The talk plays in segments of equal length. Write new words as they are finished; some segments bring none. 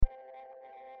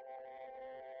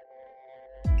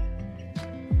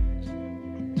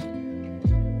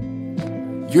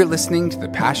You're listening to the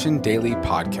Passion Daily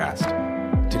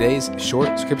Podcast. Today's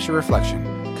short scripture reflection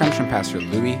comes from Pastor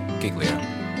Louis Giglio.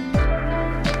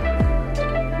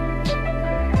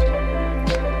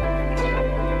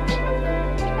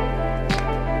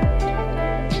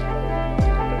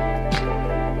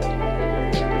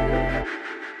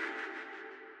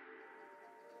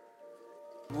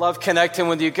 Love connecting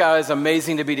with you guys.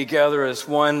 Amazing to be together as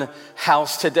one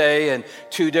house today and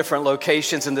two different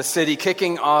locations in the city,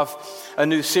 kicking off a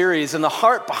new series. And the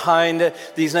heart behind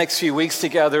these next few weeks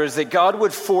together is that God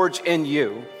would forge in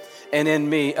you and in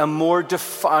me a more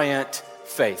defiant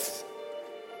faith.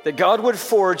 That God would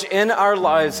forge in our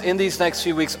lives in these next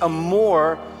few weeks a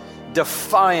more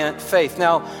defiant faith.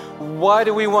 Now, why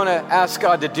do we want to ask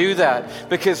God to do that?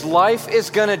 Because life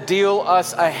is going to deal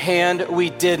us a hand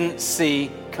we didn't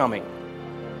see coming.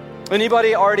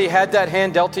 Anybody already had that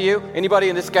hand dealt to you? Anybody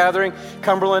in this gathering,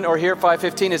 Cumberland or here at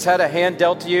 515, has had a hand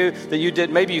dealt to you that you did,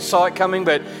 maybe you saw it coming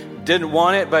but didn't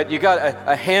want it, but you got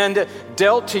a hand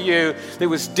dealt to you that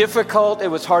was difficult, it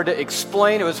was hard to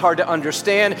explain, it was hard to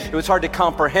understand, it was hard to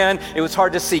comprehend, it was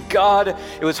hard to see God,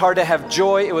 it was hard to have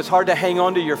joy, it was hard to hang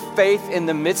on to your faith in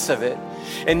the midst of it.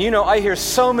 And you know, I hear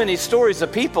so many stories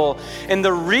of people, and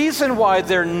the reason why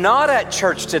they're not at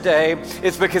church today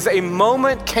is because a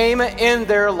moment came in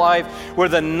their life where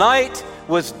the night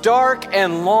was dark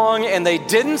and long and they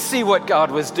didn't see what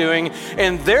God was doing,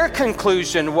 and their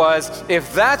conclusion was,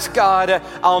 if that's God,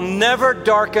 I'll never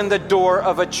darken the door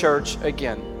of a church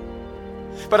again.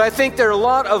 But I think there are a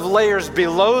lot of layers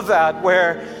below that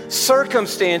where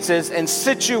circumstances and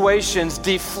situations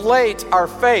deflate our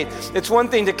faith. It's one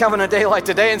thing to come on a day like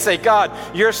today and say, God,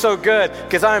 you're so good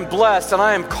because I'm blessed and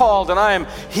I am called and I am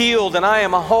healed and I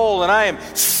am whole and I am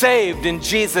saved in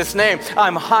Jesus' name.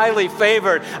 I'm highly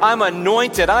favored. I'm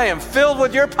anointed. I am filled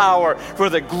with your power for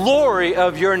the glory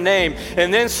of your name.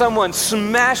 And then someone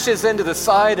smashes into the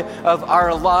side of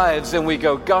our lives and we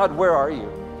go, God, where are you?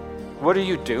 What are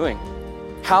you doing?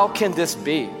 How can this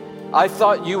be? I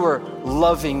thought you were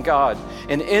loving God.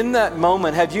 And in that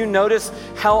moment, have you noticed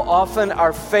how often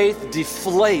our faith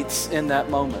deflates in that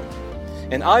moment?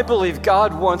 And I believe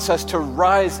God wants us to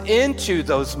rise into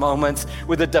those moments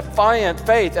with a defiant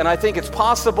faith. And I think it's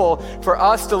possible for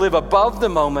us to live above the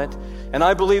moment. And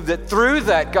I believe that through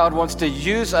that, God wants to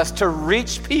use us to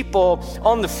reach people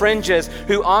on the fringes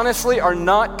who honestly are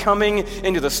not coming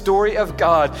into the story of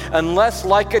God unless,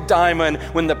 like a diamond,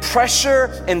 when the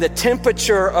pressure and the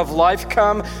temperature of life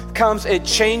comes, it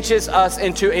changes us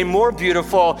into a more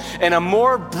beautiful and a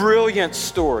more brilliant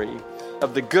story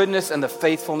of the goodness and the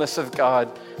faithfulness of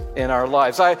God in our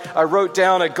lives. I wrote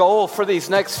down a goal for these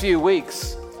next few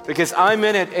weeks because I'm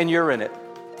in it and you're in it.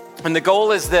 And the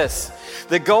goal is this.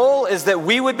 The goal is that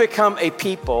we would become a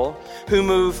people who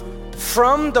move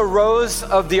from the rows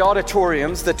of the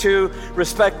auditoriums, the two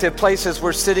respective places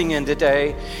we're sitting in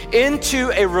today,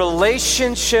 into a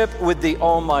relationship with the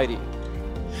Almighty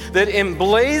that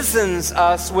emblazons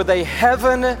us with a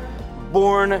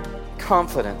heaven-born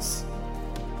confidence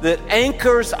that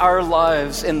anchors our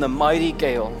lives in the mighty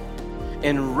gale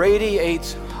and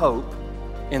radiates hope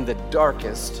in the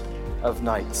darkest of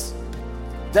nights.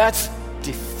 That's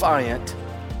defiant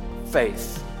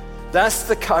faith. That's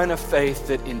the kind of faith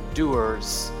that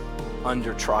endures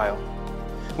under trial.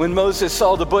 When Moses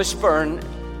saw the bush burn,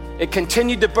 it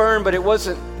continued to burn, but it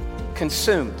wasn't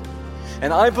consumed.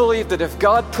 And I believe that if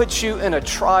God puts you in a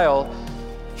trial,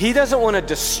 He doesn't want to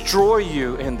destroy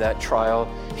you in that trial.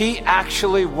 He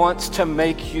actually wants to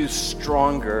make you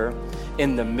stronger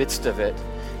in the midst of it.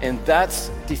 And that's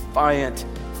defiant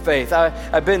faith.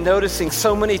 I've been noticing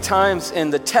so many times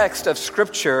in the text of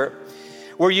Scripture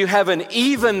where you have an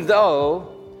even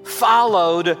though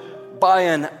followed by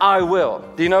an I will.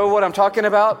 Do you know what I'm talking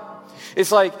about?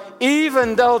 It's like,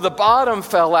 even though the bottom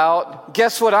fell out,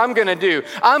 guess what I'm going to do?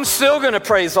 I'm still going to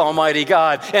praise Almighty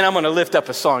God and I'm going to lift up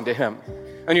a song to Him.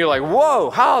 And you're like,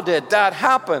 whoa, how did that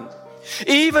happen?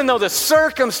 Even though the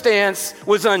circumstance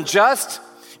was unjust,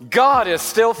 God is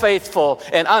still faithful,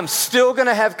 and I'm still going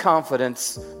to have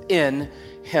confidence in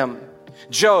Him.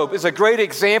 Job is a great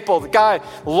example. The guy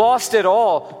lost it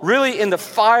all, really in the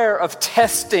fire of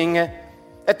testing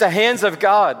at the hands of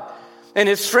God. And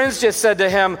his friends just said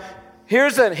to him,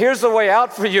 here's the way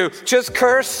out for you. Just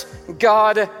curse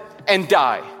God and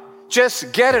die.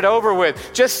 Just get it over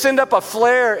with. Just send up a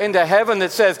flare into heaven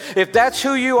that says, if that's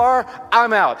who you are,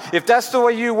 I'm out. If that's the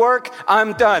way you work,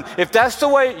 I'm done. If that's the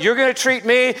way you're going to treat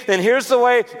me, then here's the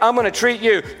way I'm going to treat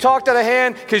you. Talk to the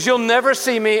hand, because you'll never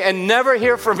see me and never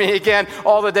hear from me again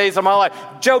all the days of my life.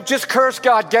 Job, just curse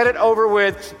God, get it over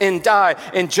with, and die.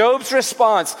 And Job's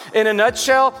response, in a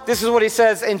nutshell, this is what he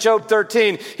says in Job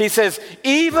 13. He says,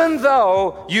 even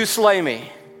though you slay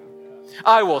me,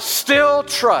 I will still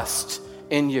trust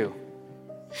in you.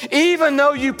 Even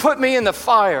though you put me in the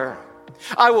fire,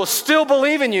 I will still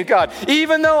believe in you, God.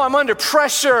 Even though I'm under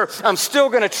pressure, I'm still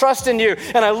going to trust in you.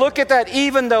 And I look at that,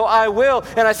 even though I will,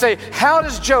 and I say, how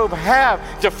does Job have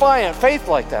defiant faith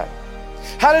like that?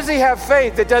 How does he have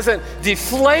faith that doesn't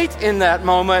deflate in that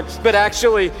moment, but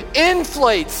actually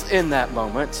inflates in that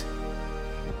moment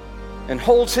and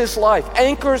holds his life,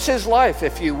 anchors his life,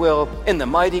 if you will, in the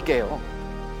mighty gale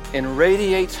and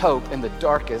radiates hope in the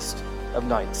darkest of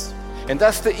nights? And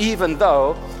that's the even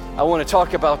though I want to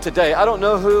talk about today. I don't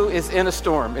know who is in a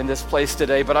storm in this place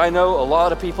today, but I know a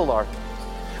lot of people are.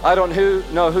 I don't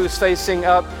know who's facing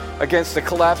up against the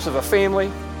collapse of a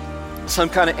family, some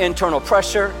kind of internal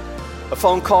pressure, a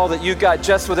phone call that you got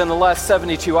just within the last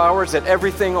 72 hours that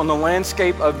everything on the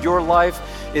landscape of your life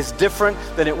is different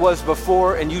than it was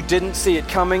before, and you didn't see it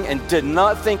coming and did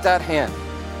not think that hand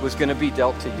was going to be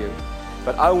dealt to you.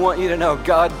 But I want you to know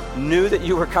God knew that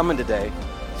you were coming today.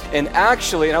 And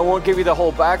actually, and I won't give you the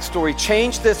whole backstory,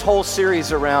 changed this whole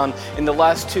series around in the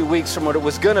last 2 weeks from what it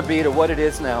was going to be to what it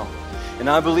is now. And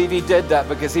I believe he did that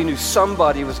because he knew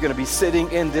somebody was going to be sitting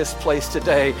in this place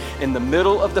today in the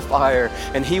middle of the fire,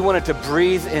 and he wanted to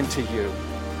breathe into you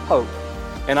hope.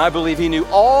 And I believe he knew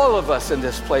all of us in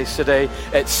this place today,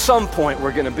 at some point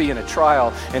we're going to be in a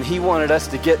trial, and he wanted us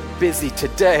to get busy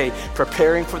today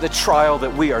preparing for the trial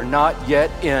that we are not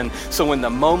yet in. So when the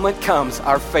moment comes,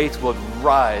 our faith will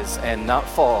rise and not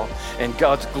fall, and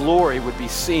God's glory would be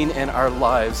seen in our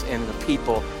lives and the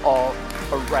people all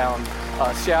around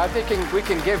us. Yeah, I think we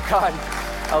can give God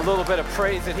a little bit of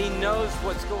praise that he knows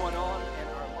what's going on in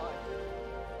our life.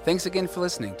 Thanks again for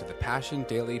listening to the Passion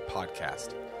Daily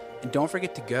Podcast. And don't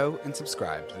forget to go and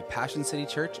subscribe to the Passion City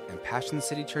Church and Passion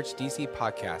City Church DC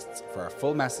podcasts for our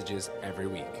full messages every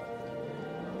week.